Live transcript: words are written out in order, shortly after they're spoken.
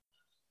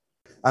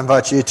I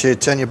invite you to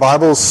turn your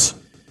Bibles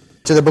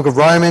to the book of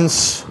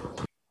Romans.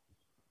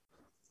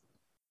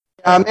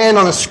 Our man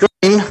on the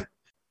screen,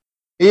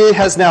 he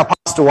has now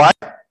passed away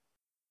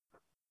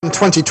in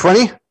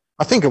 2020.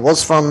 I think it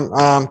was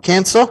from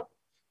cancer,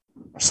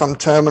 some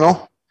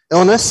terminal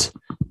illness,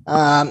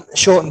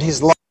 shortened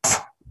his life.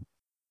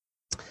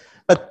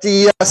 But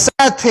the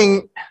sad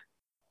thing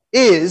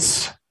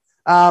is,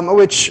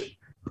 which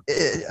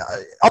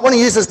I want to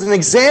use as an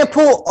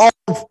example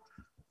of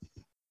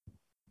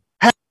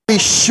how we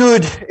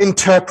should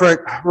interpret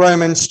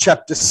Romans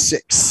chapter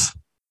 6.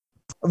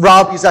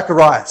 Rabbi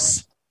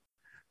Zacharias,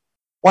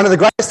 one of the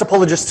greatest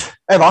apologists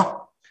ever,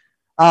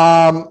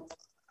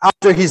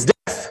 after his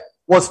death,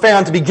 was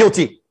found to be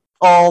guilty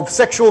of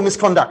sexual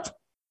misconduct.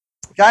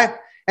 Okay?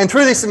 And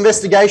through these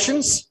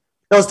investigations,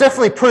 there was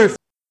definitely proof.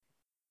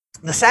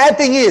 The sad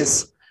thing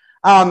is,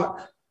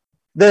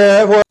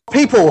 there were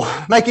people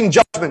making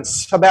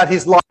judgments about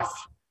his life,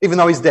 even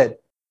though he's dead.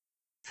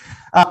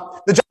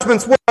 The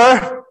judgments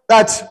were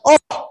that,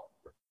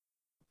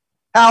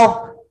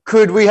 how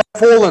could we have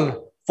fallen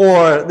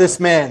for this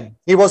man?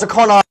 He was a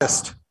con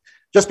artist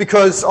just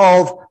because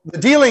of the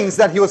dealings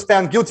that he was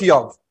found guilty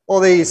of, all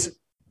these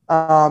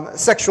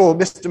sexual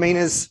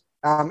misdemeanors,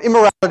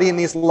 immorality in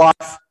his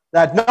life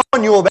that no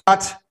one knew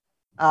about.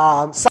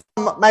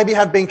 Some maybe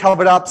have been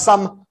covered up,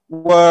 some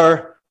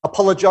were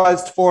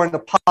apologized for in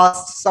the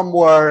past, some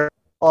were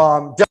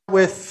dealt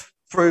with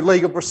through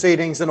legal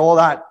proceedings and all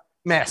that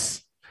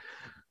mess.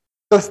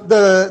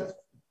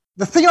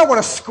 The thing I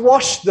want to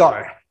squash,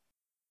 though,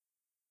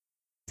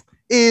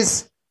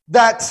 is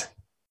that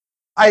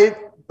I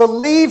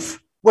believe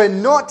we're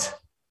not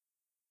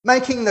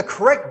making the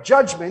correct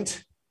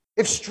judgment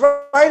if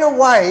straight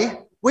away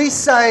we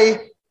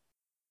say,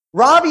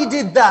 Ravi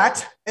did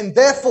that, and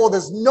therefore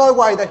there's no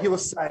way that he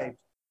was saved.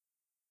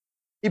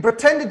 He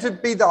pretended to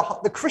be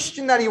the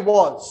Christian that he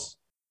was.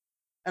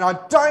 And I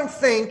don't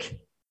think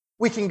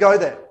we can go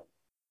there.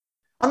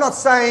 I'm not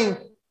saying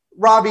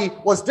Ravi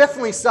was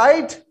definitely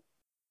saved.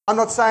 I'm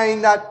not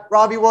saying that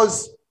Ravi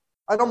was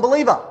a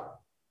non-believer.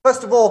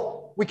 First of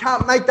all, we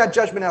can't make that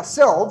judgment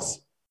ourselves.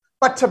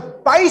 But to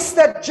base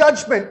that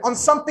judgment on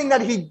something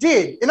that he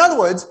did, in other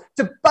words,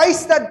 to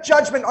base that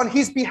judgment on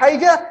his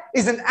behavior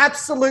is an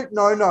absolute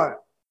no-no.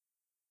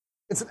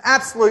 It's an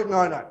absolute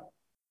no-no.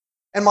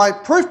 And my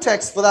proof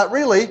text for that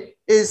really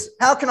is,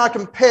 how can I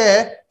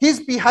compare his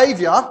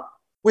behavior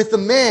with the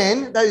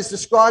man that is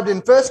described in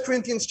 1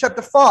 Corinthians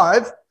chapter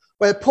 5,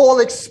 where Paul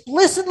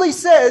explicitly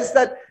says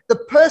that the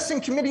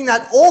person committing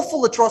that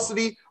awful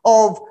atrocity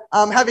of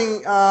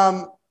having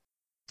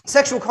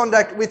sexual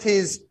contact with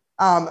his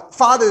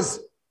father's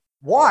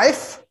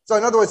wife, so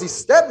in other words, his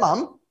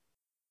stepmom,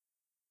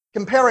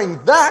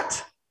 comparing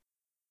that,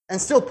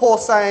 and still Paul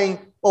saying,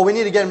 well, we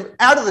need to get him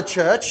out of the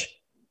church,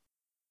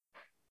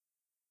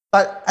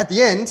 but at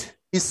the end,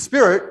 his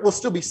spirit will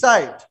still be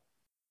saved.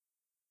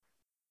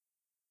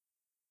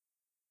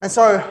 And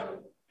so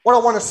what I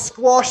want to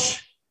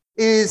squash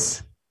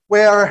is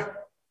where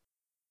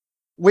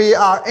we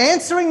are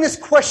answering this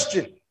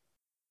question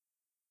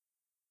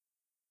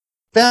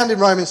found in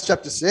Romans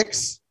chapter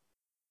 6,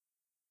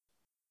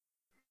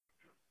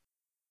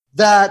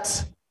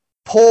 that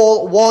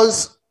Paul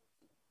was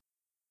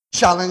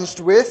challenged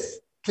with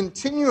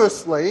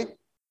continuously.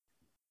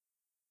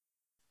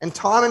 And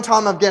time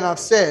again, I've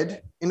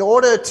said, in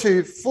order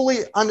to fully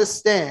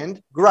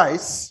understand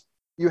grace,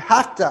 you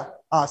have to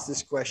ask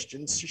this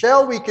question.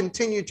 Shall we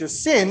continue to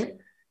sin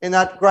in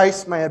that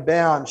grace may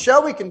abound?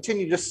 Shall we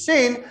continue to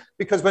sin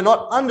because we're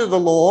not under the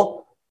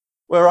law,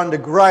 we're under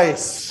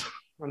grace?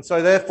 And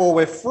so therefore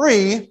we're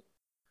free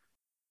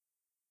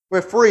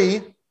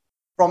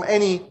from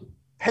any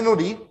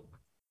penalty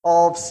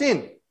of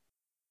sin.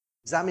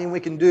 Does that mean we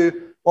can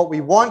do what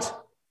we want?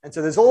 And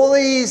so there's all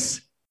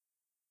these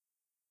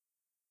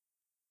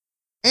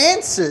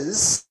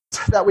answers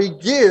that we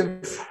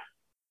give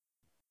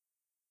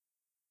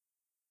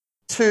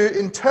to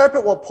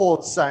interpret what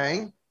Paul's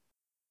saying.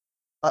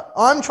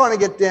 I'm trying to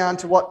get down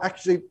to what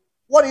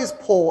is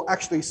Paul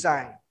actually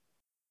saying?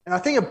 And I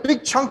think a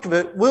big chunk of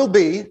it will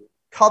be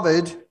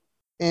covered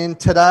in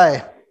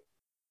today.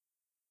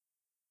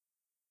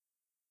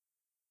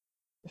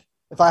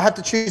 If I had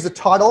to choose a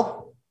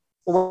title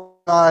for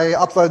when I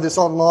upload this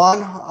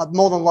online,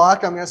 more than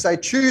likely I'm going to say,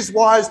 choose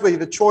wisely,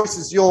 the choice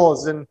is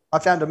yours. And I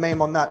found a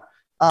meme on that,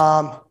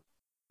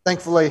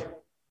 thankfully,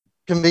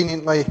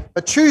 conveniently.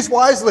 But choose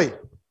wisely,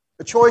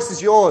 the choice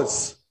is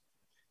yours.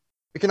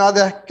 We can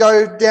either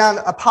go down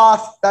a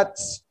path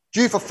that's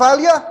due for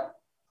failure,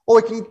 or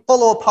we can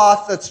follow a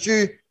path that's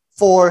due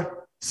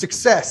for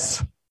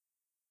success.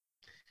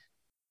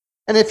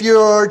 And if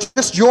you're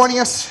just joining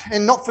us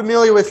and not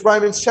familiar with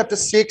Romans chapter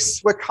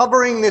 6, we're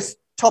covering this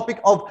topic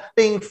of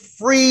being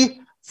free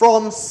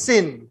from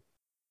sin.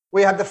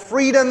 We have the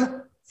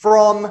freedom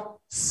from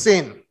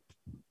sin.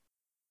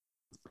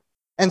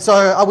 And so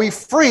are we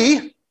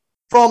free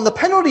from the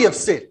penalty of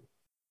sin?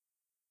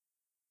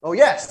 Oh,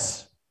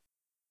 yes.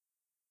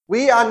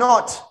 We are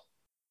not,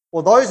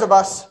 or those of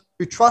us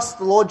who trust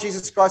the Lord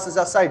Jesus Christ as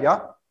our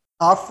Savior,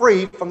 are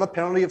free from the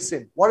penalty of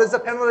sin. What is the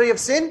penalty of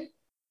sin?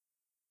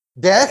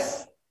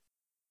 Death,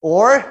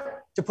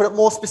 or to put it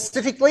more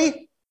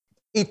specifically,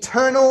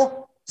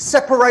 eternal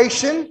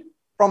separation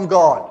from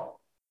God.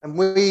 And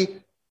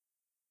we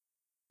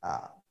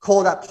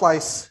call that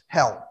place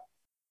hell.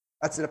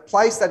 That's a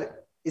place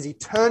that is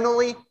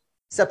eternally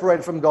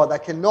separated from God. They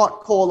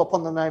cannot call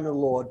upon the name of the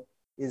Lord.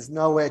 Is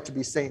nowhere to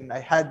be seen.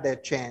 They had their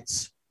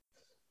chance.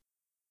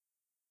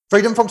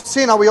 Freedom from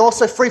sin. Are we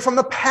also free from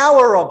the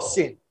power of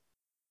sin?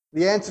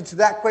 The answer to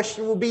that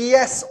question will be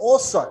yes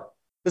also.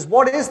 Because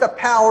what is the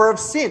power of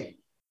sin?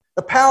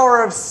 The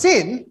power of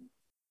sin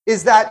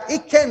is that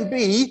it can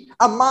be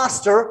a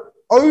master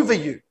over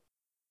you.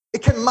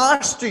 It can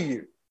master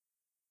you.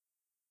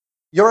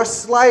 You're a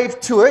slave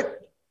to it,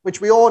 which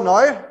we all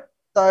know.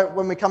 So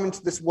when we come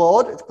into this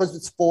world, it's because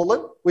it's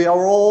fallen. We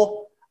are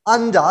all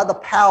under the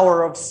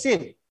power of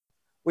sin.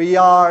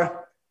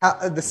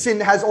 The sin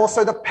has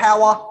also the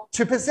power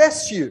to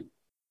possess you.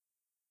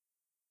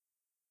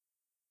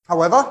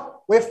 However,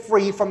 we're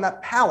free from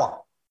that power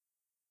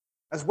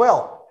as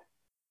well.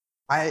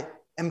 I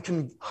am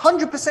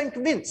 100%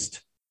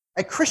 convinced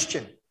a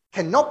Christian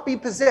cannot be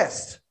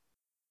possessed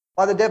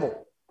by the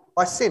devil,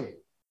 by sin.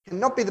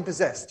 Cannot be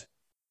possessed.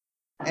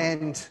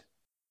 And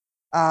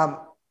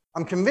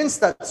I'm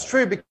convinced that's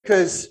true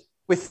because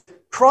with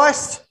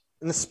Christ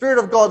and the Spirit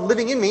of God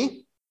living in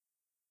me,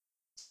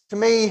 to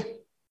me,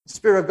 the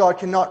Spirit of God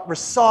cannot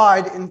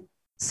reside in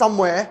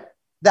somewhere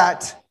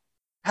that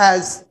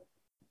has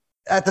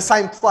at the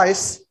same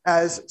place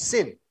as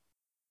sin.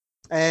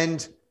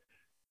 And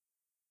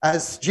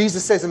as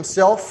Jesus says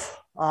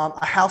himself,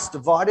 a house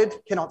divided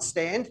cannot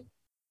stand.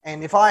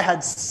 And if I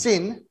had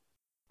sin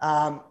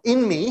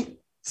in me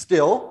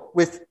still,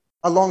 with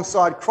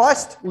alongside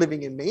Christ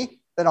living in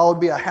me, then I would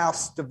be a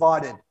house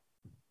divided.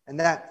 And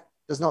that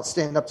does not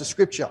stand up to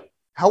Scripture.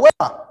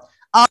 However,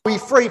 are we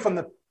free from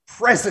the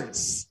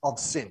presence of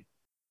sin?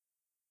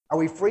 Are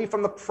we free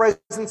from the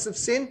presence of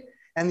sin?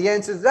 And the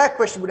answer to that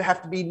question would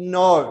have to be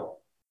no.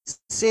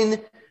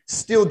 Sin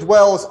still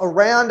dwells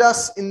around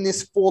us in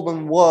this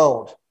fallen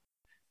world.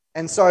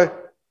 And so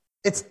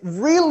it's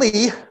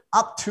really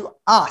up to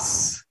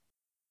us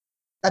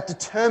that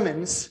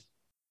determines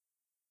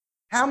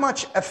how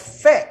much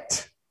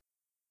effect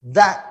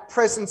that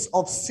presence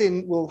of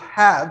sin will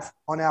have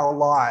on our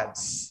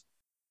lives.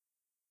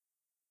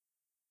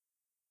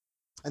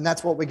 And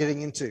that's what we're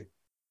getting into.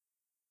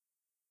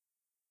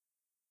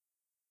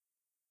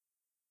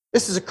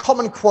 This is a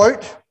common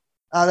quote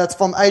that's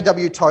from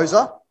A.W.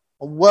 Tozer,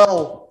 a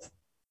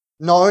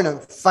well-known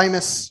and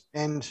famous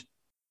and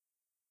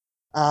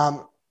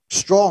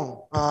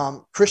strong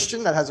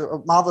Christian that has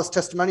a marvelous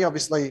testimony,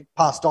 obviously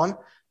passed on.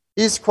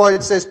 His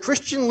quote says,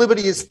 "Christian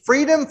liberty is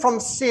freedom from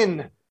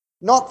sin,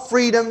 not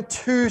freedom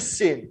to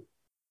sin."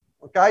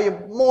 Okay, you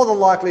more than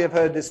likely have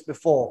heard this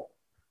before.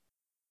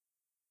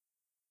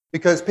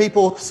 Because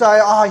people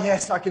say, oh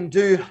yes, I can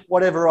do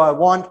whatever I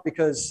want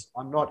because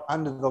I'm not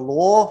under the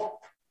law.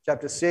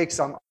 Chapter 6,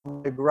 I'm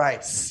under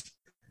grace.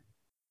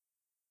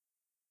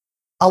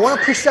 I want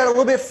to push that a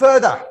little bit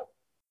further.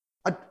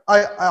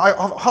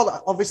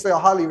 Obviously, I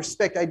highly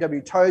respect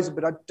A.W. Tozer,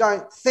 but I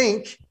don't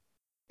think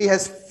he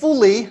has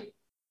fully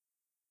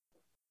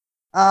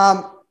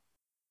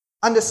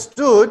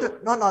understood,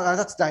 no,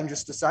 that's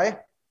dangerous to say,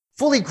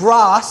 fully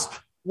grasped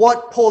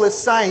what Paul is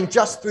saying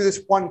just through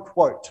this one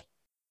quote.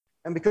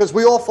 And because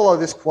we all follow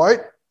this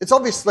quote, it's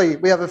obviously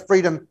we have a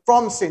freedom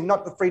from sin,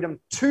 not the freedom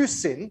to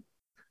sin.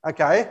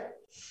 Okay.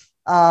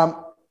 I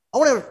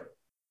want to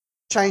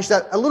change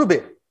that a little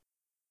bit,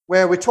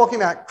 where we're talking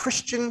about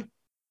Christian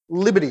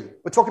liberty.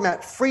 We're talking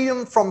about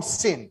freedom from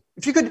sin.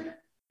 If you could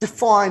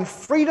define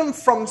freedom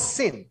from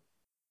sin,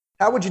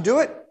 how would you do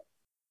it?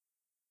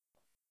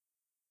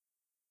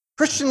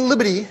 Christian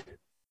liberty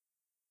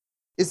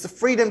is the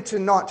freedom to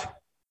not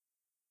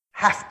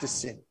have to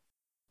sin.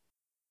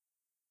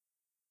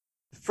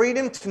 The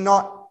freedom to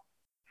not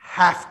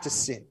have to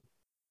sin.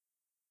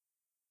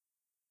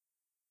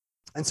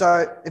 And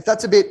so if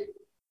that's a bit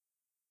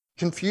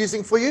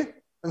confusing for you,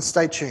 then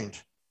stay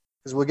tuned,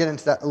 because we'll get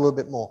into that a little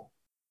bit more.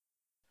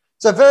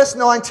 So verse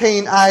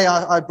 19a,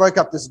 I broke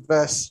up this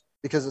verse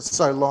because it's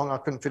so long, I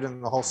couldn't fit it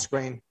in the whole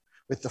screen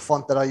with the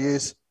font that I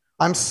use.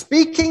 I'm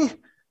speaking,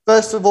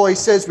 first of all, he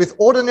says, with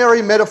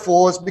ordinary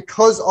metaphors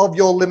because of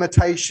your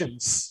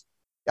limitations.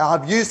 Now,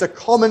 I've used a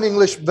common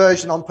English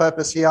version on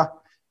purpose here,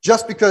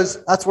 just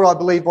because that's what I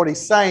believe what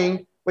he's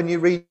saying when you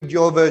read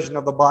your version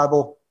of the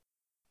Bible.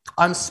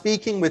 I'm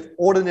speaking with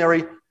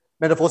ordinary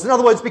metaphors. In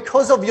other words,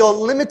 because of your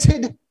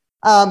limited,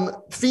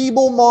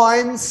 feeble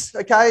minds,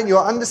 okay, and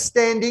your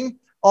understanding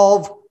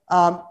of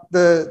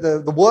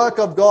the work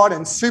of God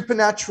and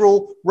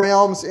supernatural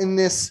realms in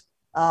this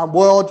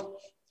world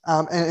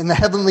and in the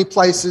heavenly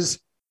places,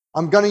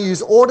 I'm going to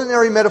use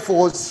ordinary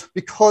metaphors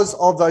because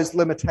of those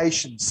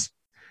limitations.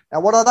 Now,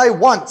 what are they?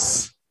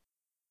 Once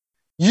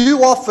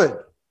you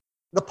offered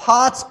the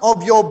parts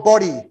of your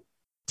body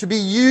to be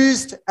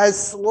used as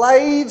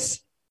slaves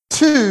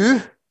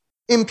to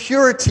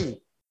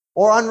impurity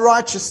or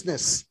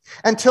unrighteousness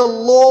and to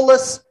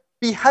lawless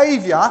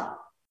behavior,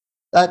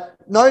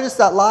 notice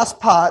that last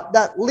part,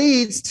 that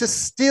leads to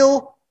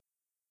still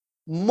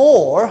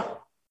more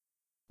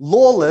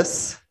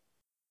lawless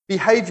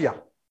behavior.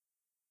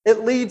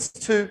 It leads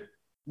to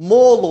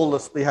more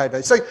lawless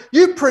behavior. So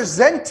you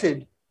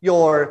presented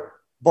your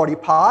body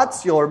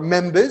parts, your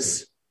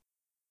members,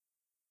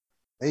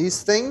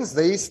 these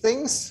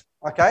things,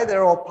 okay,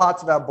 they're all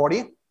parts of our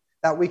body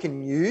that we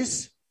can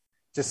use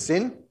to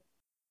sin.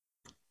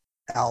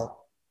 Our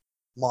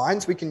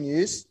minds we can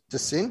use to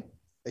sin.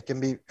 It can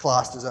be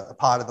classed as a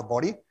part of the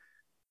body.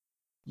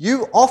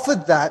 You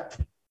offered that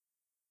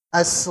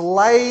as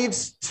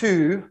slaves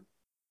to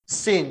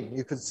sin,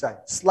 you could say.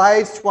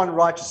 Slaves to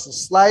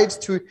unrighteousness, slaves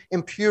to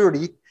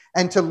impurity,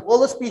 and to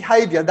lawless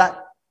behavior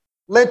that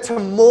led to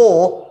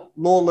more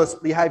lawless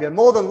behavior.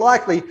 More than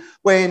likely,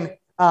 when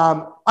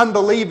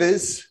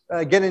unbelievers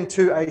get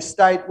into a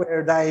state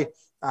where they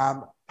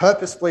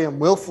purposefully and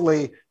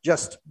willfully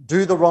just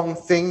do the wrong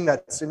thing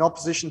that's in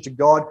opposition to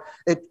God,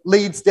 it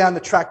leads down the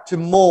track to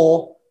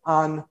more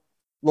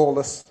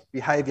unlawless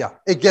behavior.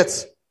 It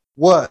gets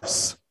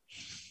worse.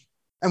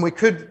 And we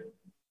could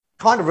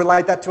kind of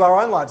relate that to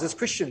our own lives as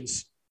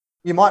Christians.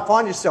 You might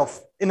find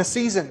yourself in a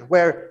season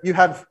where you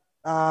have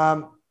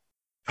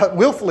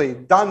willfully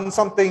done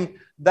something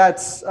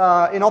that's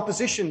in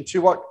opposition to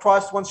what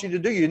Christ wants you to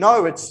do. You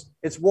know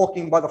it's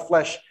walking by the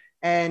flesh,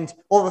 and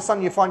all of a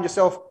sudden you find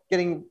yourself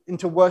getting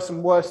into worse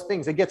and worse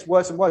things. It gets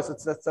worse and worse.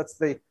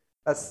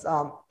 That's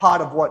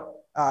part of what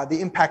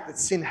the impact that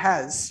sin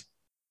has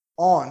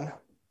on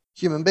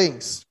human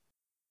beings.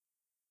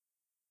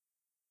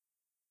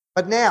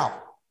 But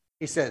now,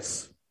 he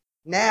says,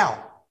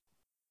 now,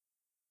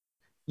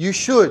 you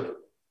should.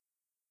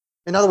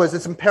 In other words,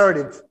 it's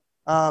imperative.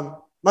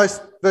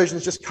 Most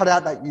versions just cut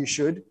out that you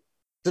should.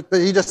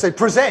 But he just said,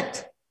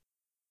 present.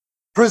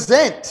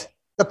 Present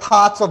the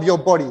parts of your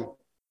body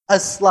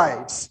as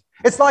slaves.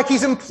 It's like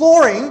he's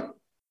imploring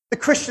the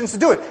Christians to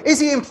do it. Is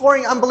he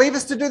imploring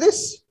unbelievers to do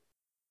this?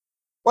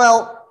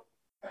 Well,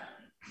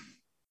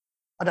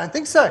 I don't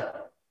think so.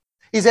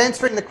 He's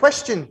answering the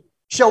question,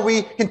 shall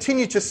we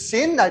continue to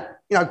sin that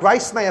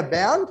grace may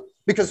abound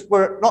because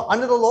we're not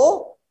under the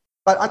law,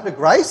 but under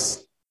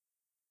grace?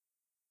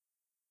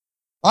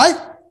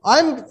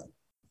 I'm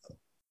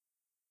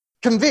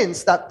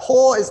convinced that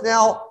Paul is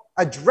now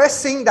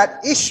addressing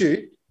that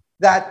issue,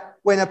 that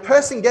when a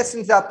person gets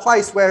into that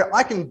place where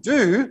I can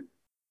do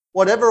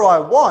whatever I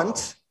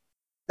want,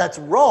 that's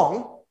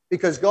wrong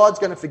because God's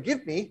going to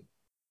forgive me,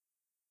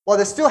 well,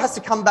 there still has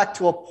to come back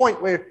to a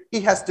point where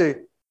he has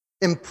to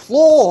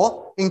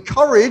implore,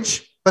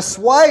 encourage,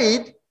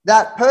 persuade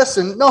that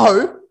person,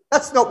 no,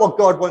 that's not what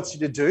God wants you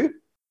to do.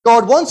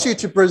 God wants you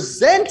to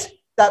present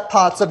that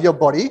parts of your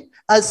body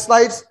as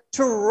slaves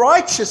to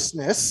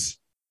righteousness,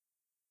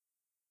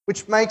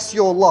 which makes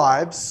your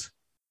lives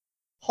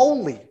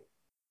holy.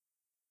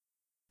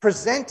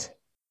 Present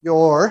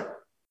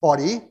your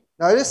body.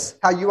 Notice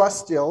how you are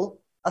still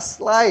a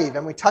slave.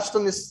 And we touched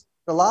on this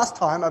the last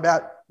time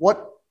about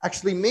what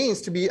actually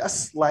means to be a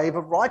slave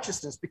of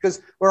righteousness,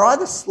 because we're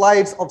either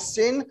slaves of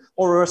sin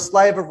or we're a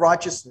slave of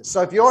righteousness.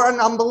 So if you're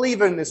an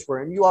unbeliever in this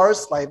room, you are a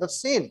slave of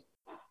sin.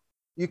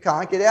 You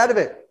can't get out of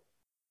it.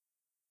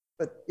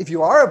 But if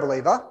you are a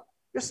believer,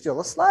 you're still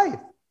a slave.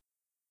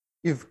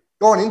 You've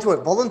gone into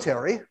it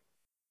voluntary,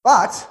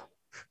 but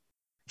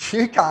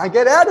you can't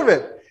get out of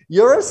it.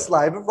 You're a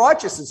slave of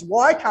righteousness.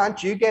 Why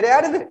can't you get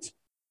out of it?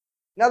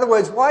 In other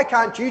words, why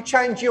can't you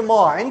change your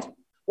mind?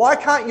 Why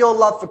can't your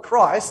love for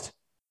Christ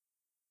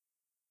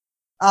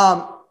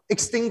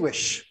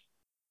extinguish?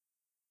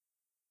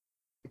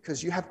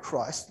 Because you have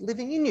Christ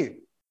living in you.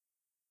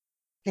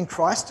 Can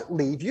Christ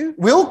leave you?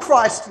 Will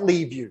Christ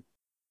leave you?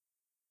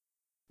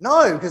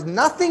 No, because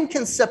nothing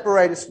can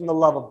separate us from the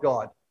love of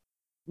God,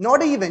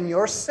 not even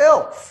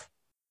yourself.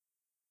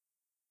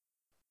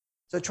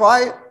 So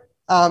try,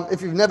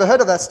 if you've never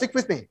heard of that, stick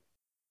with me.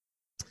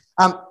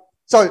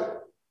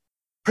 So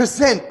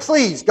present,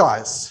 please,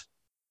 guys.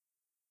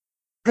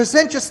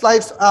 Present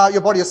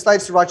your body as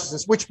slaves to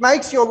righteousness, which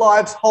makes your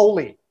lives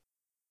holy.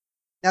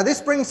 Now,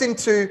 this brings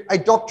into a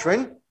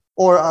doctrine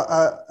or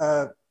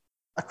a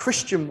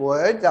Christian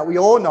word that we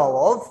all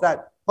know of,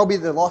 that probably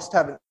the lost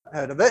haven't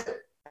heard of it.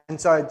 And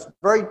so it's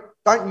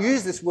don't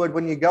use this word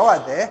when you go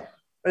out there,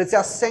 but it's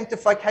our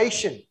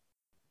sanctification.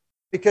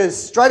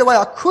 Because straight away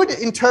I could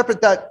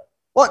interpret that,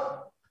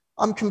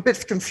 I'm a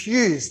bit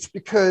confused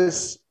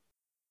because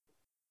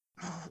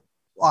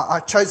I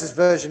chose this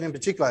version in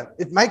particular.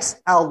 It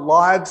makes our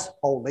lives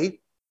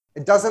holy.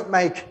 It doesn't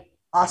make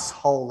us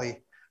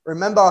holy.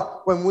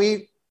 Remember, when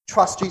we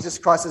trust Jesus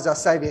Christ as our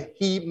Savior,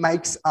 he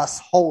makes us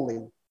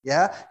holy.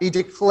 Yeah? He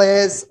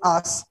declares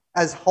us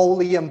as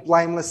holy and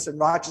blameless and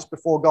righteous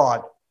before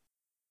God.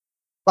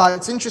 But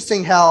it's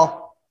interesting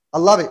how, I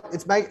love it,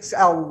 it makes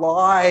our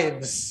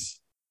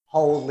lives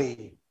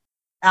holy.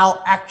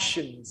 Our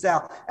actions,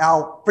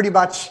 our pretty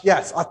much,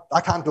 yes, I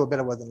can't do a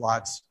better word than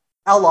lives.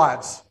 Our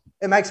lives.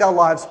 It makes our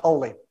lives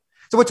holy.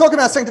 So we're talking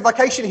about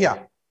sanctification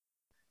here.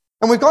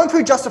 And we've gone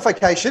through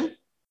justification.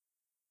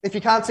 If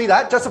you can't see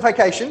that,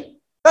 justification.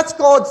 That's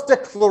God's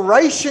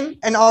declaration,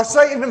 and I'll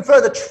say even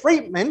further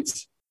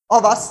treatment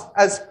of us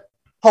as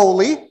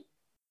holy.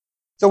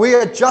 So we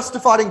are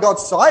justified in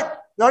God's sight.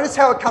 Notice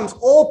how it comes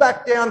all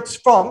back down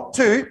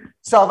to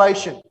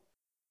salvation.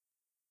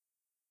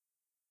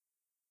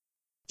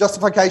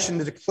 Justification,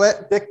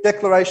 the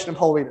declaration of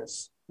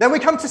holiness. Then we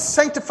come to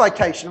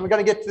sanctification, and we're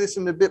going to get to this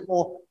in a bit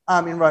more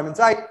in Romans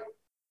 8.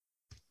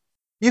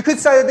 You could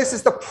say that this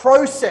is the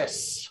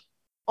process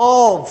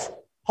of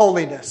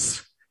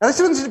holiness. Now, this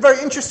one's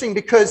very interesting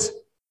because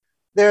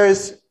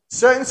there's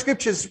certain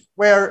scriptures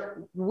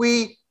where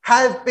we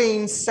have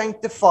been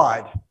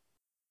sanctified.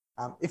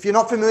 If you're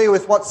not familiar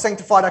with what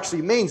sanctified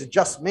actually means, it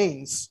just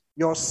means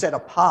you're set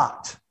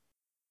apart.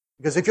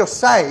 Because if you're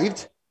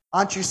saved,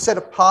 aren't you set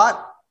apart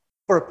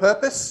for a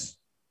purpose?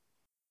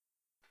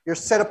 You're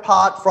set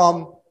apart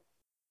from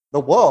the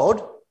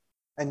world,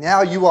 and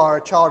now you are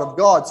a child of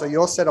God, so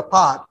you're set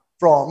apart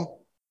from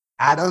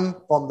Adam,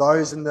 from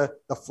those in the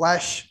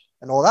flesh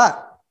and all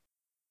that.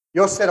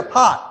 You're set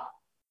apart.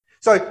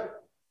 So,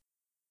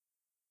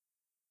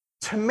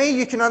 to me,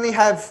 you can only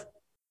have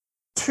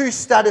two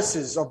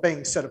statuses of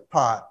being set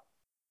apart.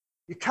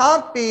 You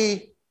can't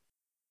be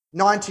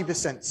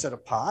 90% set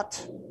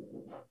apart.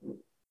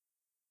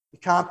 You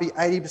can't be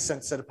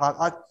 80% set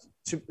apart.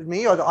 To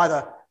me, you're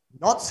either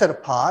not set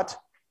apart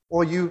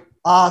or you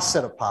are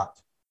set apart.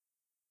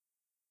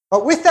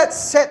 But with that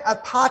set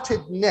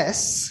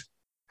apartedness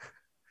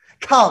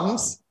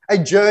comes a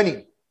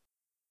journey.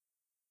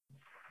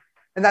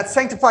 And that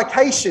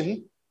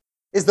sanctification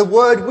is the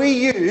word we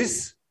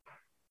use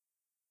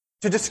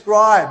to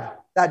describe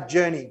that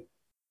journey.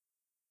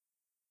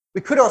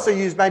 We could also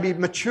use maybe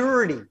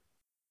maturity.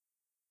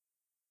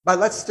 But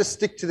let's just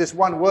stick to this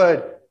one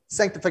word,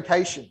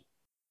 sanctification.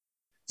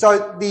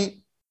 So the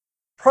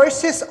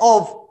process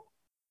of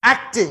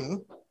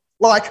acting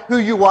like who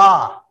you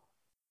are.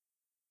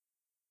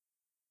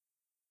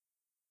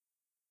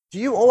 Do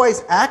you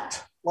always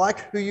act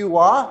like who you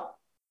are?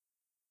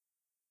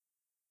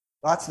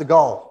 That's the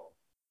goal.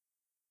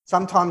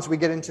 Sometimes we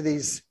get into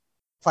these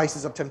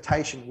places of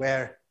temptation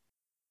where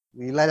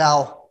we let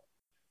our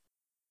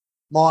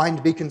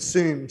mind be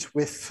consumed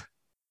with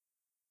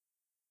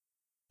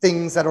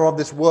things that are of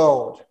this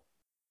world.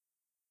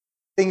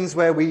 Things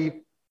where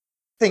we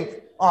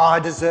think, oh, I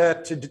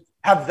deserve to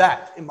have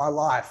that in my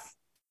life.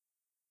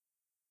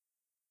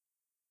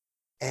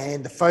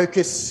 And the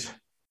focus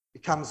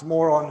becomes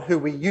more on who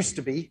we used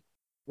to be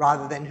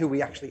rather than who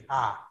we actually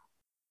are.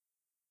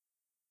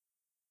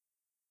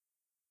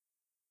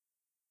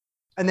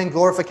 And then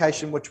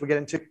glorification, which we'll get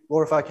into.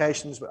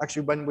 Glorification is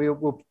actually when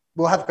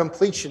we'll have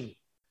completion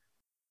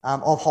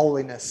of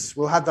holiness.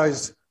 We'll have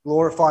those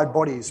glorified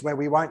bodies where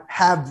we won't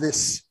have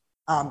this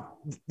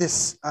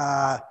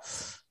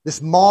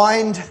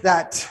mind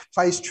that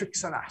plays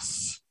tricks on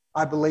us.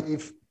 I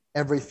believe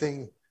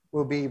everything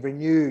will be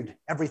renewed.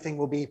 Everything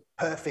will be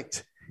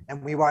perfect.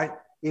 And we won't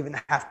even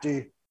have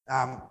to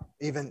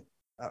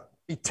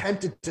be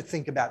tempted to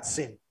think about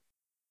sin.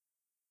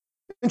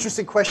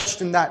 Interesting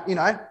question that,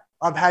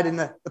 I've had in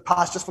the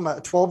past just from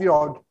a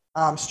 12-year-old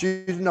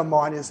student of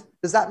mine is,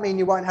 does that mean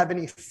you won't have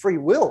any free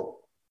will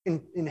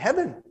in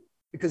heaven?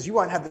 Because you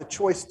won't have the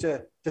choice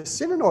to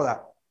sin and all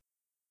that.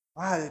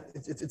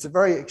 It's a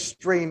very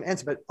extreme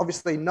answer, but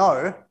obviously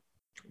no.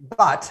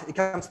 But it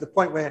comes to the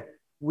point where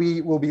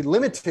we will be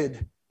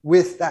limited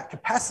with that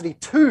capacity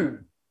to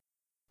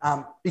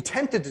be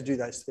tempted to do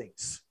those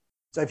things.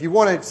 So if you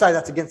want to say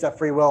that's against our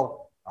free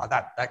will,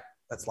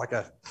 that's like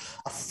a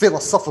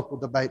philosophical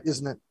debate,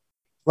 isn't it?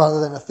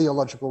 Rather than a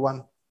theological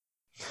one.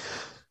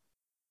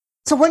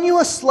 So when you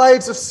are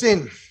slaves of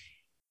sin,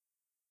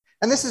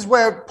 and this is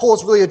where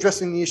Paul's really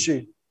addressing the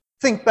issue.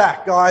 Think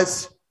back,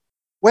 guys.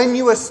 When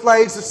you were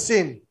slaves of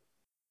sin,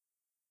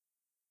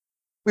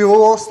 we were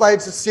all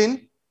slaves of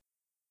sin.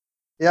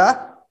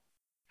 Yeah?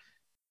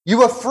 You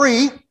were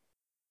free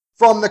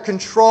from the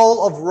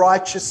control of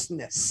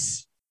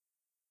righteousness.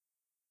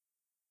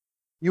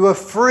 You were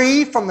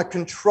free from the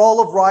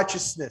control of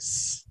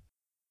righteousness.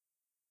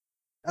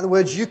 In other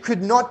words, you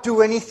could not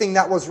do anything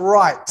that was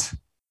right.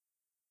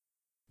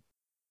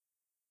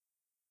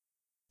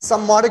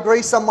 Some might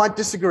agree, some might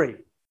disagree.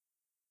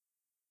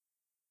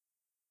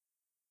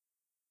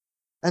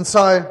 And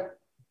so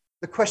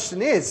the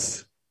question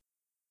is,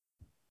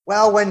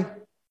 well, when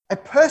a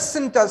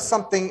person does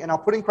something, and I'll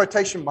put in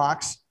quotation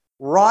marks,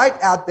 right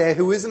out there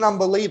who is an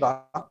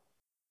unbeliever,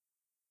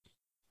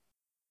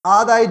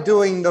 are they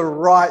doing the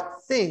right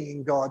thing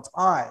in God's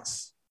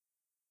eyes?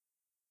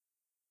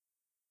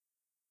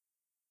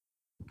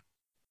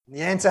 And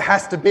the answer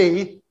has to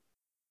be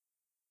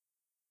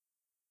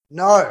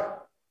no.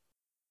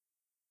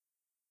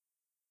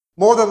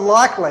 More than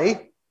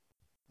likely,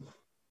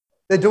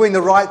 they're doing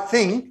the right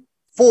thing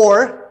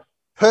for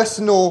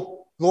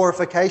personal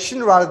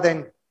glorification rather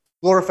than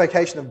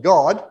glorification of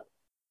God.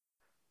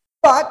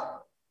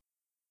 But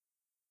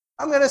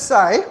I'm going to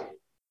say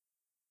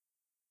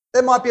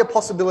there might be a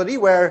possibility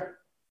where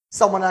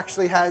someone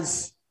actually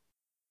has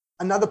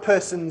another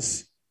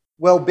person's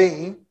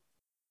well-being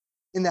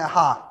in their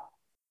heart.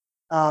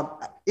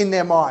 in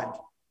their mind.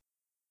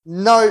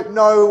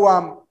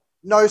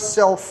 No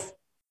self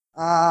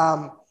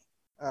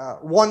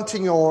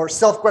wanting or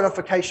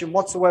self-gratification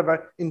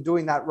whatsoever in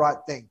doing that right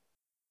thing.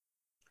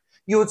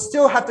 You would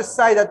still have to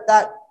say that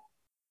that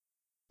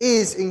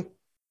is in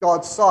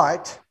God's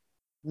sight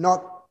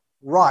not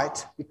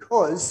right,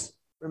 because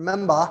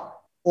remember,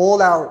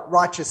 all our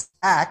righteous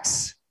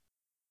acts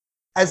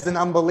as an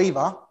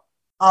unbeliever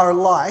are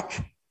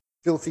like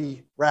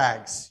filthy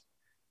rags.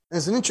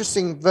 There's an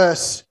interesting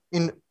verse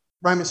in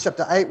Romans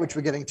chapter 8, which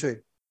we're getting to.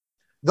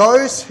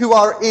 Those who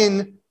are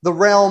in the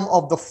realm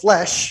of the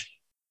flesh,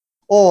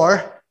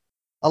 or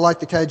I like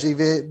the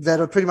KJV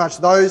better, pretty much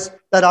those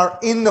that are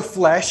in the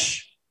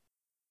flesh,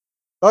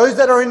 those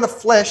that are in the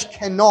flesh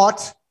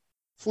cannot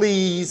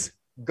please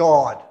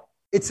God.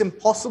 It's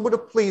impossible to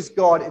please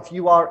God if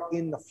you are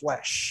in the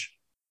flesh.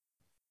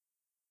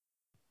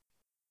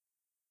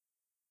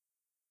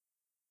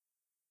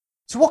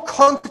 So what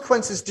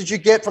consequences did you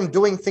get from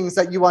doing things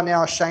that you are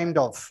now ashamed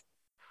of?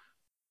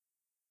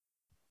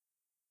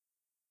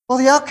 Well,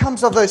 the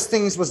outcomes of those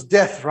things was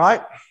death,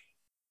 right?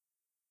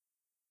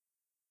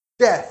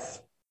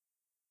 Death.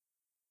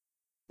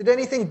 Did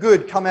anything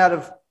good come out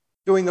of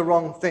doing the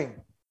wrong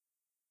thing?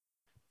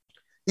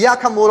 The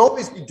outcome will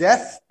always be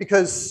death,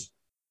 because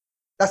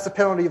that's the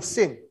penalty of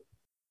sin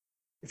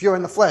if you're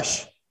in the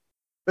flesh.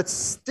 But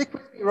stick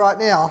with me right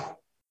now,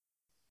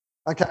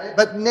 okay?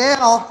 But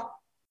now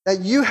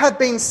that you have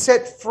been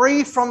set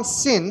free from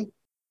sin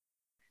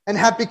and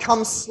have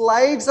become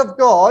slaves of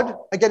God,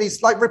 again,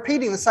 he's like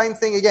repeating the same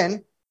thing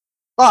again,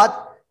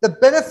 but the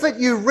benefit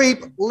you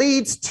reap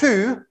leads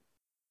to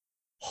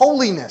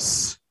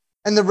holiness,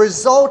 and the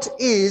result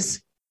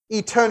is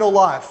eternal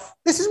life.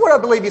 This is what I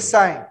believe he's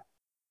saying.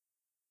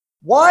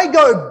 Why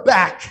go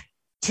back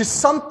to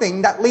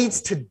something that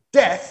leads to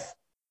death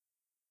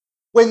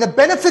when the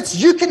benefits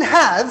you can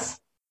have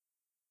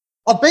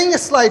of being a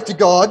slave to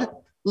God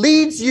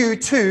leads you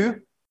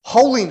to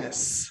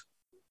holiness?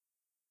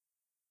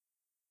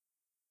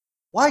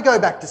 Why go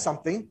back to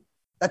something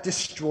that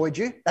destroyed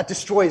you, that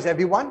destroys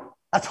everyone?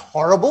 That's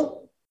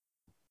horrible.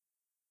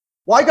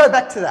 Why go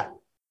back to that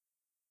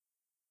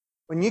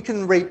when you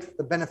can reap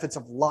the benefits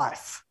of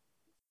life,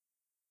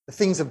 the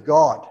things of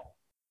God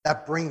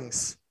that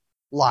brings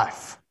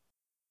life?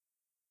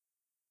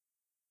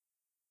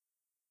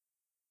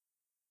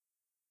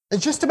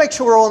 And just to make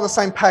sure we're all on the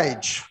same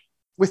page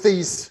with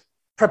these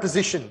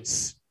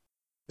prepositions,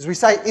 as we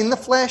say, in the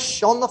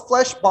flesh, on the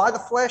flesh, by the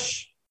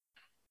flesh,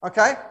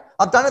 okay?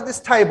 I've done it this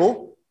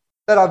table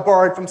that I've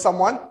borrowed from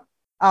someone.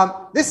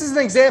 This is an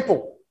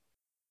example.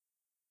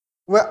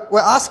 We're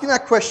asking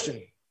that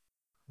question.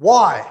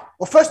 Why?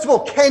 Well, first of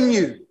all, can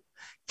you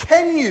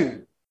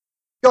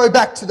go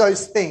back to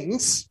those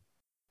things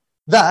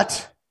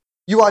that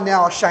you are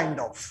now ashamed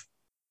of?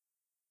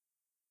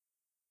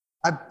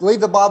 I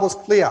believe the Bible's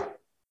clear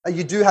that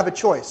you do have a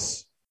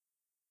choice.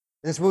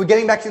 And as we're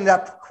getting back into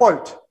that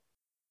quote,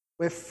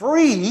 we're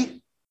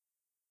free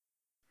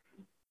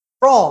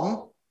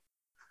from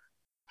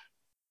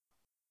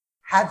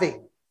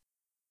having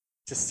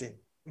to sin.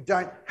 We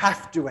don't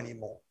have to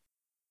anymore,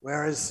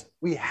 whereas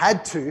we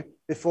had to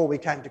before we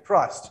came to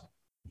Christ.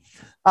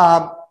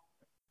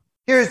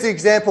 Here is the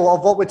example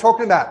of what we're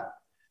talking about.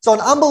 So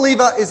an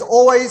unbeliever is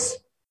always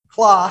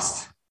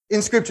classed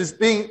in scriptures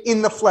being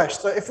in the flesh.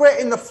 So if we're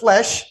in the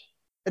flesh,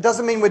 it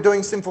doesn't mean we're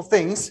doing sinful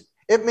things.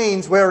 It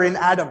means we're in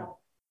Adam.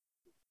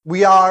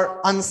 We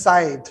are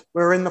unsaved.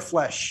 We're in the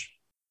flesh.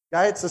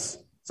 Okay,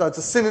 so it's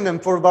a synonym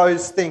for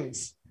those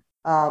things.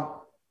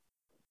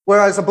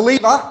 Whereas a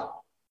believer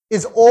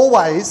is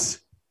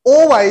always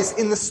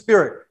in the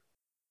Spirit,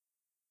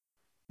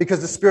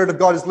 because the Spirit of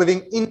God is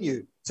living in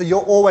you. So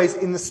you're always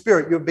in the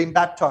Spirit. You've been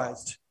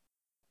baptized.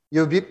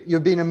 You've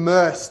been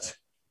immersed,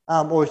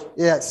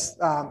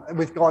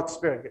 with God's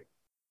Spirit.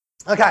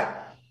 Okay,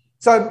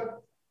 so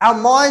our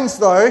minds,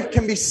 though,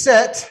 can be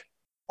set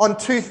on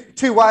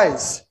two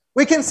ways.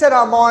 We can set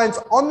our minds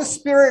on the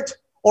Spirit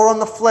or on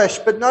the flesh,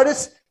 but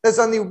notice there's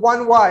only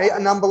one way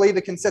an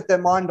unbeliever can set their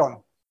mind on.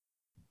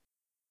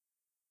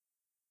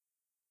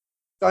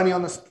 It's only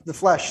on the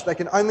flesh. They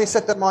can only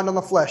set their mind on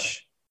the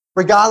flesh,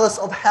 regardless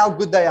of how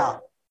good they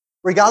are,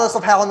 regardless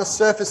of how on the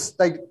surface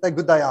they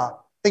good they are.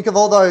 Think of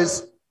all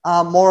those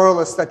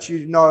moralists that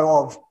you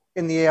know of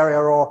in the area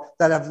or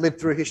that have lived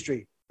through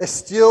history. They're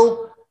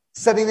still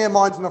setting their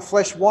minds on the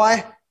flesh.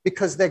 Why?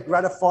 Because they're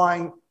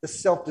gratifying the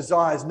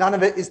self-desires. None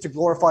of it is to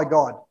glorify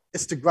God.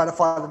 It's to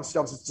gratify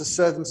themselves. It's to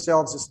serve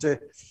themselves.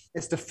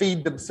 It's to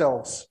feed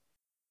themselves.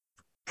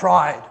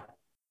 Pride.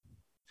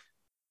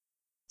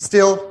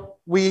 Still,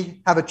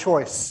 we have a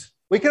choice.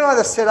 We can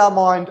either set our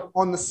mind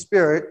on the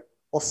Spirit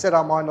or set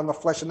our mind on the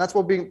flesh. And that's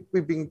what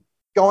we've been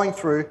going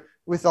through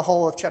with the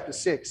whole of chapter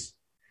 6.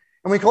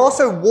 And we can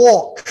also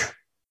walk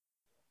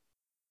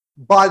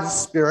by the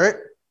Spirit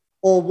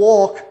or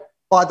walk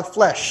by the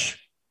flesh.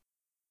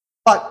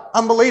 But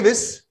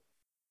unbelievers,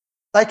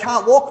 they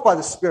can't walk by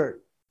the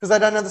Spirit because they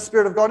don't have the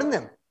Spirit of God in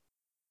them.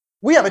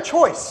 We have a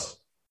choice.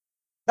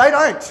 They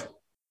don't.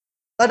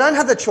 They don't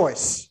have the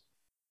choice.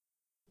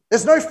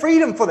 There's no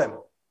freedom for them.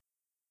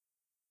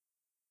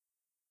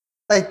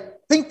 They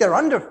think they're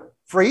under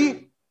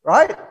free,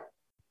 right?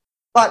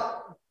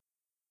 But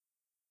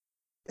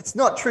it's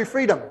not true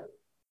freedom.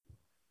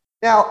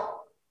 Now,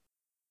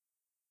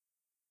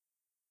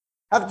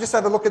 just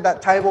have a look at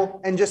that table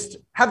and just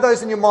have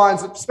those in your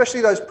minds, especially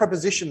those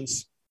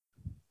prepositions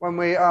when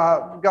we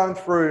are going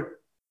through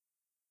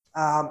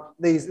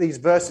these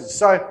verses.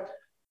 So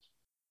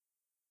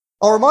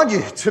I'll remind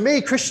you, to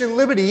me, Christian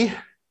liberty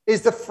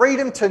is the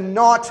freedom to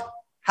not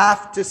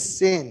have to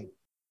sin.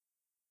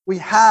 We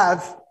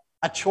have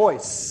a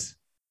choice.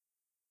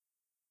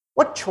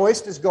 What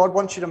choice does God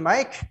want you to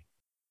make?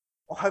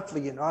 Well,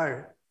 hopefully you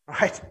know,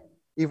 right?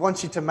 He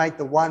wants you to make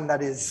the one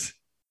that is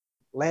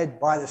led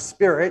by the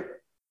Spirit,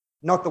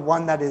 not the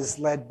one that is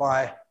led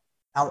by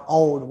our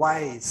old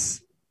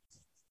ways,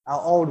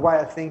 our old way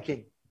of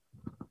thinking.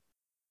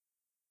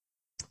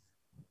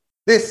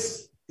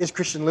 This is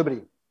Christian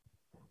liberty.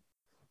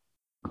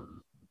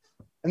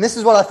 And this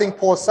is what I think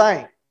Paul's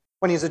saying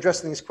when he's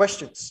addressing these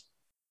questions.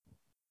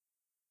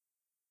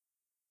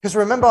 Because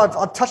remember,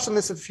 I've touched on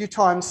this a few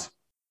times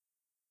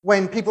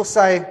when people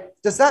say,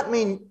 does that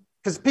mean,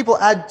 because people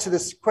add to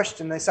this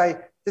question, they say,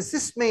 does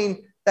this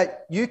mean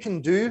that you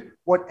can do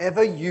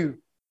whatever you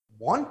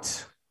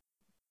want?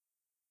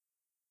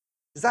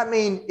 Does that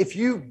mean if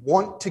you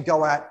want to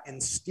go out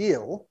and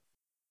steal,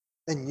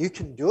 then you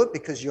can do it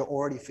because you're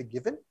already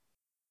forgiven?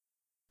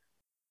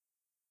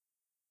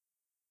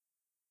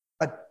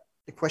 But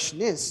the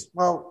question is,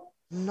 well,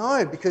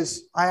 no,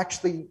 because I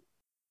actually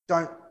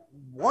don't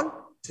want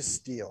to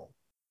steal.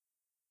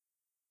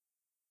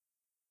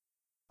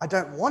 I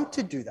don't want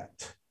to do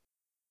that.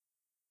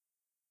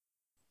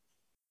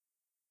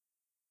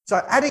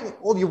 So adding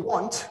all you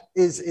want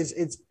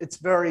it's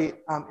very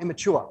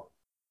immature.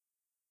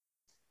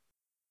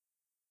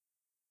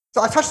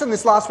 So I touched on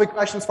this last week,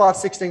 Galatians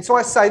 5:16. So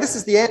I say this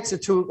is the answer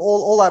to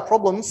all our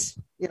problems.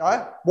 You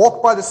know,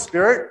 walk by the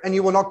Spirit and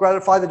you will not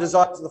gratify the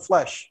desires of the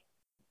flesh.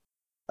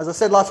 As I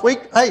said last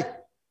week, hey,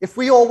 if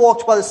we all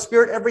walked by the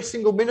Spirit every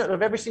single minute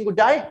of every single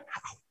day,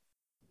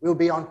 we'll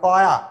be on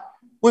fire.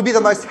 We'll be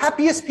the most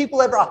happiest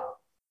people ever,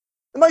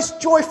 the most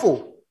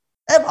joyful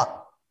ever,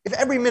 if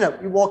every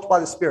minute we walked by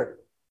the Spirit.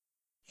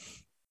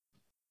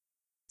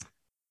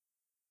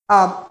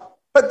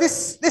 But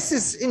this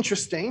is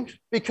interesting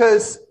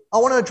because I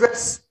want to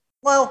address,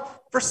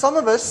 well, for some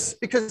of us,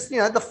 because, you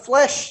know, the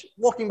flesh,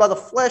 walking by the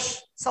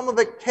flesh, some of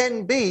it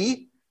can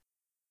be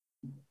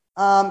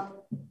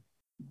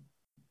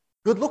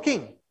good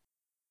looking.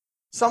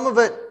 Some of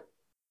it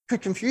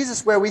could confuse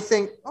us where we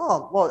think,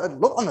 oh,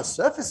 well, on the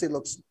surface it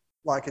looks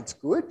like it's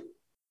good.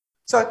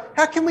 So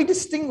how can we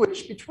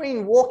distinguish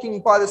between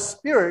walking by the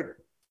Spirit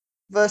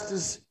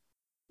versus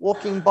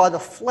walking by the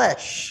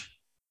flesh?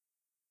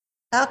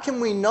 How can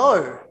we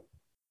know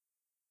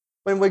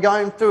when we're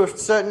going through a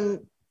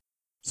certain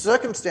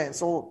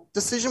circumstance or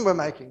decision we're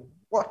making?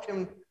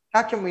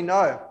 How can we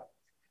know?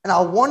 And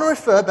I want to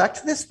refer back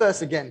to this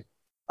verse again.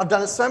 I've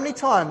done it so many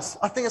times.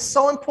 I think it's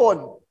so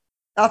important.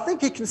 And I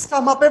think it can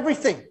sum up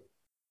everything.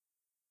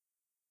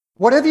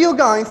 Whatever you're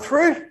going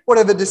through,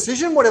 whatever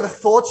decision, whatever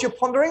thoughts you're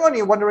pondering on,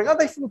 you're wondering, are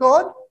they from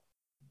God?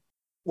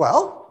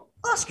 Well,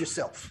 ask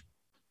yourself,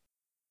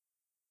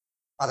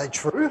 are they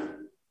true?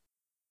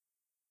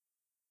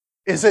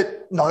 Is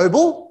it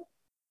noble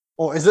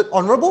or is it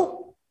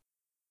honorable?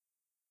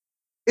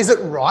 Is it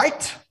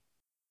right?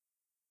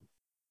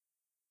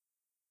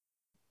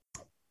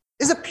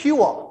 Is it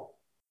pure?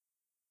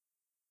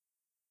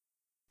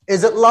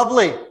 Is it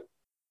lovely?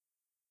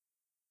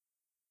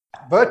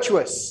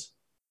 Virtuous?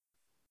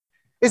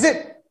 Is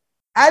it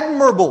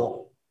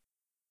admirable?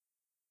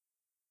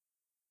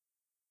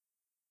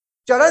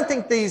 So I don't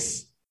think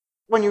these,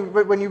 when you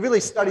really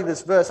study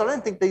this verse, I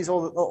don't think these are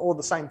all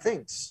the same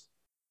things.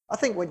 I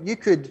think what you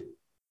could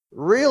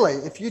really,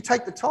 if you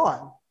take the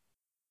time,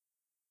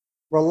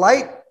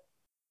 relate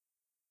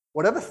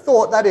whatever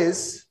thought that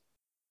is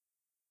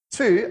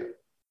to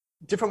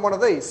a different one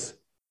of these.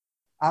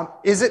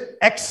 Is it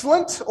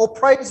excellent or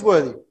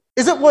praiseworthy?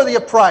 Is it worthy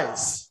of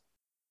praise?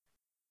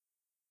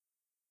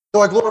 Do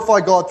I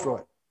glorify God through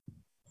it?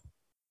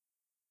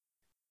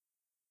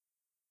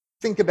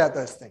 Think about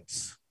those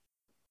things.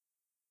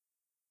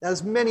 Now,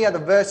 there's many other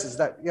verses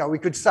that we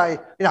could say,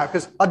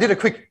 because I did a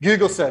quick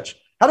Google search.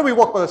 How do we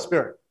walk by the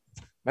Spirit?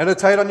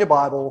 Meditate on your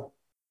Bible,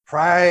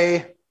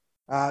 pray,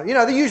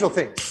 the usual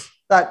things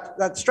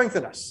that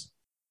strengthen us.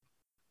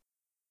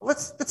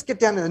 Let's get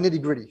down to the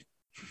nitty-gritty.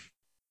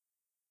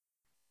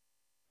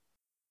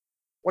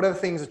 What other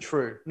things are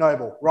true,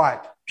 noble, right,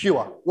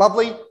 pure,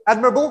 lovely,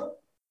 admirable,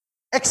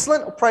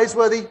 excellent, or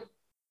praiseworthy?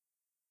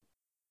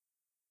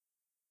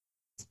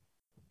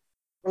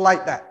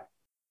 Relate that.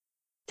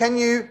 Can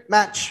you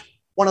match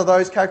one of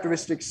those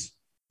characteristics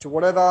to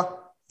whatever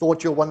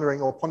thought you're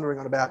wondering or pondering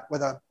on about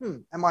whether,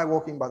 am I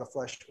walking by the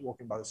flesh or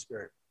walking by the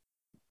Spirit?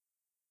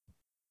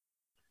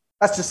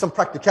 That's just some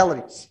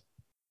practicalities.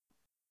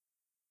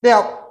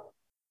 Now,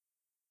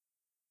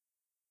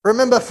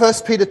 remember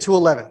 1 Peter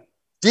 2:11.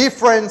 Dear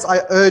friends, I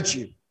urge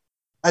you,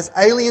 as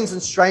aliens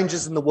and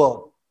strangers in the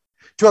world,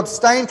 to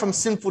abstain from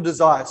sinful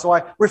desire. So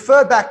I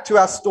refer back to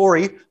our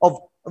story of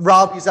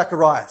Rabbi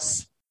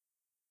Zacharias.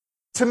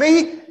 To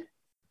me,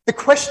 the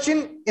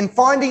question in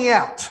finding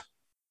out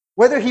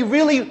whether he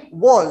really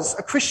was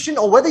a Christian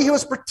or whether he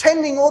was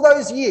pretending all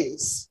those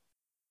years,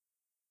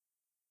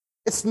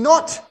 it's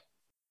not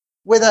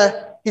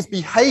whether his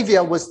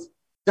behavior was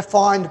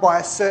defined by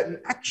a certain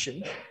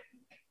action.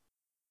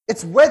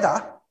 It's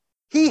whether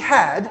he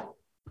had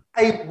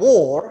a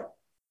war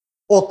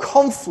or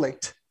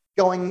conflict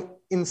going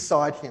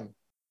inside him.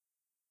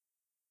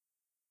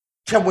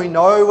 Can we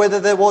know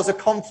whether there was a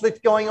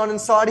conflict going on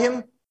inside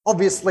him?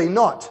 Obviously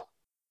not.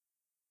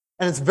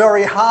 And it's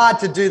very hard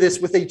to do this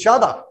with each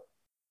other,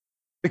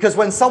 because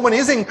when someone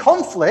is in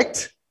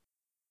conflict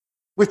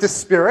with the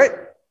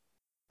Spirit,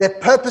 they're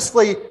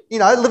purposely,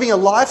 living a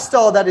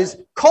lifestyle that is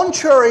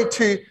contrary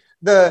to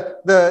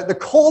the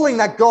calling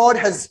that God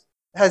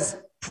has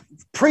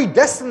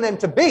predestined them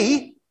to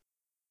be,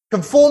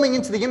 conforming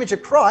into the image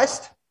of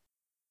Christ.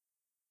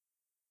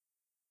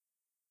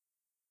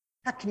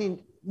 How can you,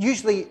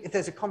 usually if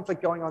there's a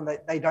conflict going on,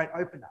 they don't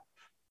open up.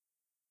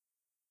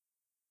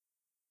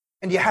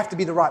 And you have to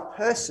be the right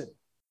person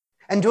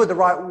and do it the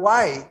right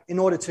way in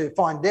order to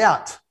find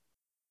out.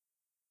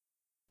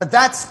 But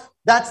that's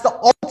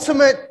the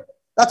ultimate,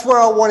 that's where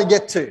I want to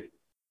get to.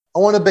 I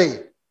want to be.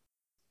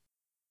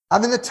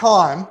 Having the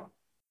time,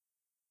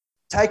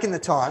 taking the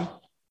time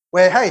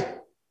where, hey,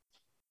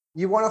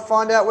 you want to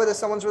find out whether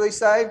someone's really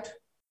saved?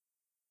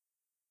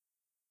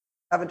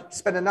 Haven't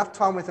spent enough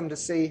time with them to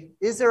see,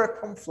 is there a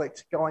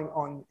conflict going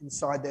on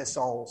inside their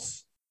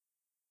souls?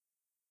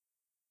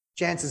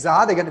 Chances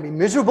are they're going to be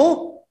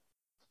miserable.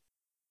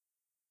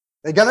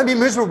 They're going to be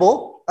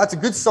miserable. That's a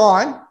good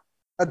sign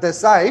that they're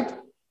saved.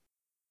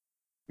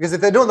 Because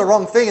if they're doing the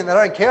wrong thing and they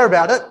don't care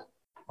about it,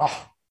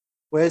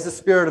 where's the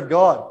Spirit of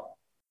God?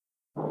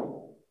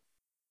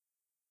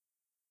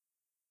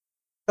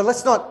 But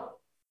let's not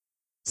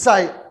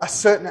say a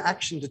certain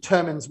action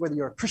determines whether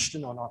you're a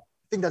Christian or not.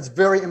 I think that's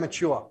very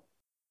immature,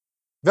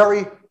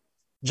 very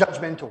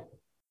judgmental.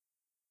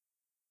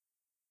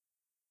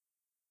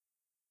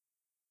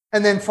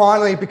 And then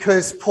finally,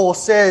 because Paul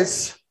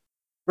says,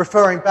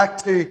 referring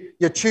back to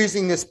you're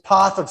choosing this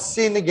path of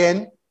sin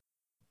again,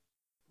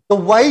 the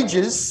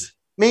wages,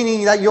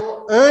 meaning that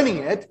you're earning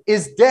it,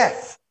 is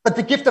death. But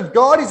the gift of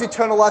God is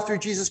eternal life through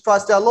Jesus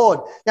Christ our Lord.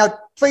 Now,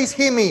 please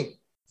hear me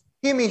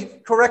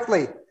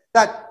correctly,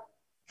 that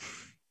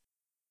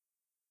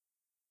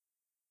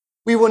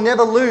we will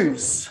never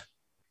lose,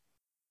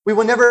 we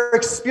will never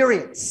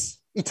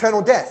experience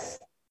eternal death.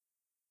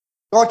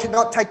 God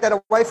cannot take that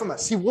away from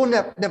us. He will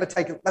never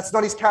take it. That's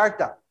not his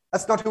character.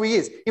 That's not who he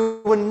is. He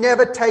will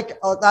never take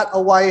that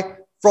away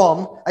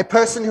from a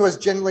person who has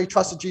genuinely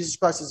trusted Jesus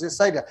Christ as their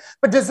Savior.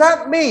 But does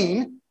that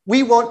mean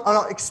we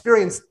won't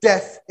experience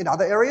death in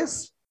other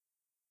areas?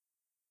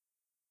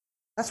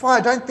 That's why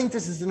I don't think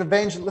this is an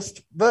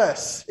evangelistic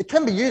verse. It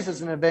can be used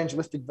as an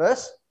evangelistic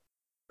verse.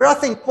 But I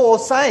think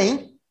Paul's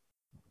saying,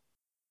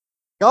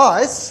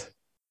 guys,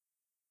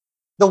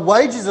 the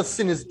wages of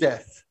sin is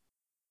death.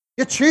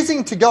 You're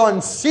choosing to go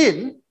and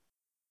sin,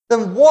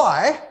 then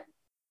why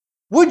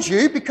would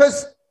you?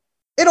 Because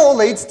it all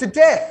leads to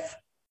death.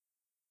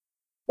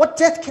 What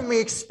death can we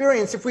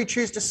experience if we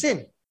choose to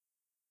sin?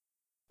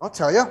 I'll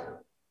tell you.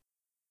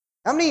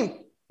 How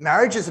many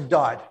marriages have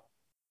died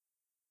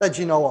that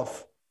you know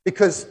of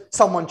because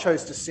someone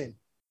chose to sin?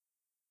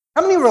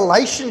 How many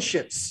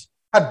relationships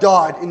have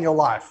died in your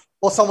life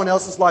or someone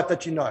else's life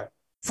that you know?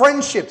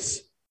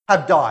 Friendships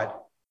have died.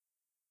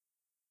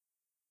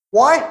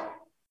 Why?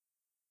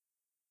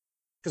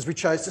 Because we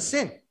chose to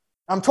sin.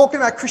 I'm talking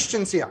about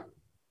Christians here.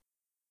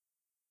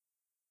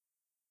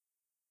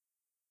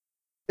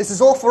 This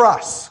is all for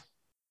us.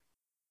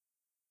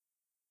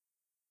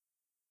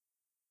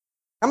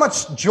 How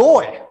much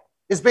joy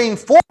is being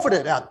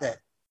forfeited out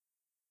there?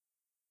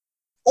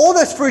 All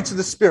those fruits of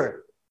the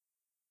Spirit,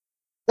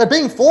 they're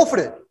being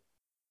forfeited.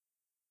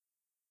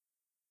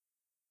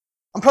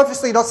 I'm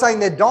purposely not saying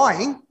they're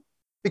dying,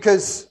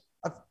 because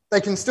they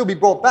can still be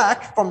brought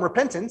back from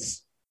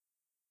repentance.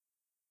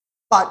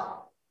 But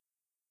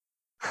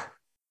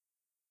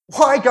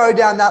why go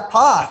down that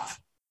path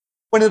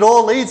when it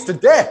all leads to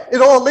death?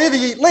 It all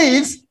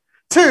leads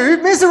to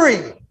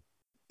misery.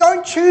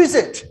 Don't choose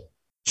it.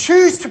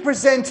 Choose to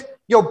present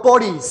your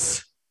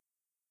bodies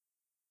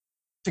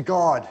to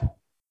God,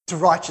 to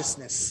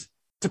righteousness,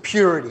 to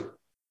purity.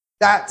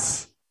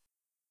 That's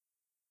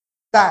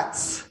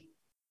the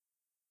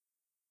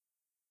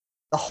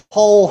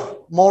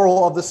whole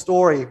moral of the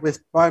story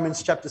with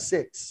Romans chapter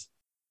 6.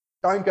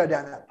 Don't go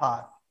down that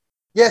path.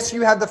 Yes,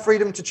 you have the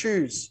freedom to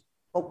choose,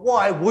 but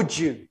why would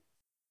you?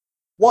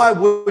 Why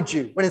would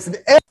you? When it's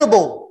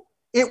inevitable,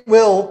 it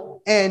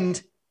will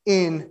end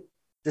in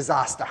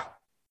disaster.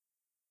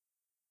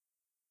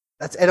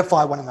 Let's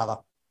edify one another.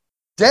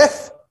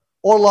 Death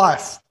or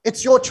life,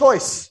 it's your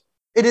choice.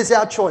 It is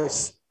our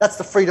choice. That's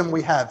the freedom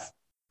we have.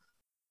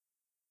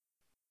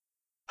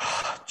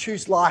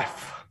 Choose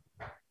life.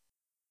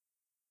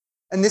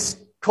 And this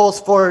calls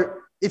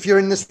for, if you're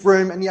in this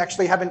room and you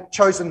actually haven't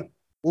chosen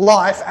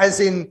life as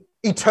in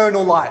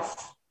eternal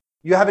life.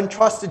 You haven't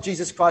trusted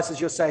Jesus Christ as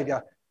your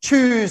Savior.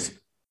 Choose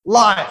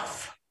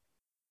life.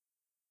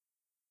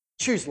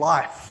 Choose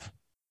life.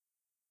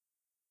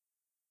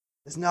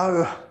 There's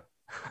no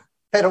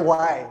better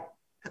way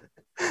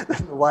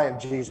than the way of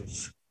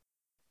Jesus.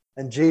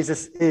 And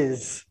Jesus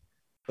is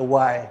the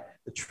way,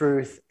 the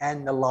truth,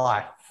 and the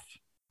life.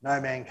 No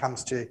man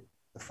comes to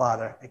the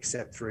Father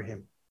except through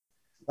him.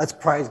 Let's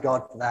praise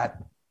God for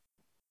that.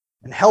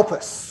 And help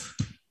us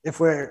if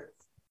we're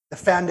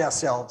found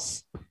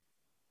ourselves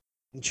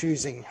in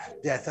choosing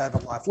death over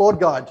life. Lord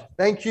God,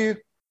 thank you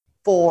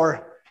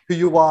for who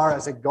you are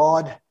as a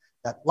God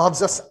that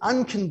loves us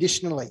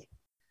unconditionally.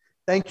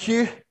 Thank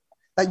you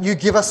that you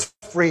give us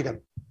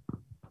freedom.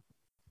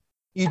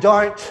 You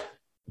don't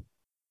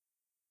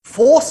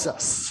force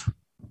us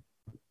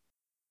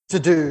to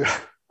do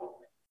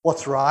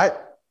what's right,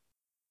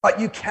 but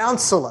you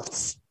counsel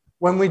us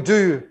when we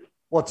do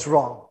what's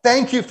wrong.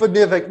 Thank you for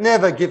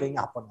never giving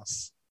up on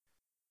us.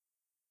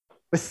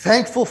 We're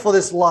thankful for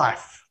this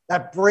life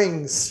that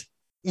brings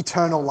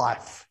eternal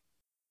life.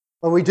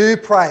 But we do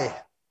pray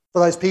for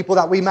those people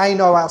that we may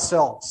know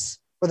ourselves,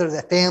 whether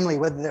they're family,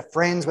 whether they're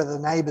friends, whether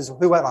they're neighbours, or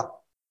whoever.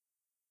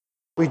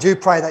 We do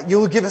pray that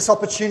you'll give us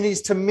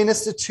opportunities to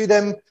minister to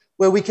them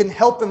where we can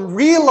help them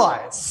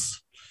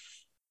realize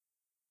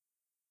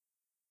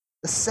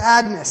the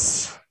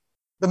sadness,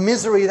 the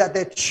misery that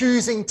they're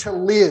choosing to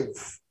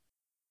live.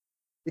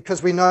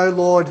 Because we know,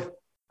 Lord,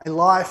 a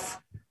life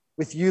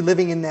with you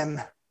living in them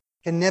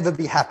can never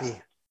be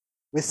happy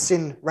with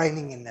sin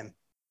reigning in them.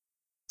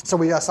 So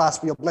we just ask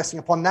for your blessing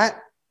upon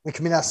that. We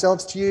commit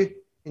ourselves to you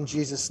in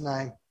Jesus'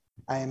 name.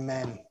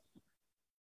 Amen.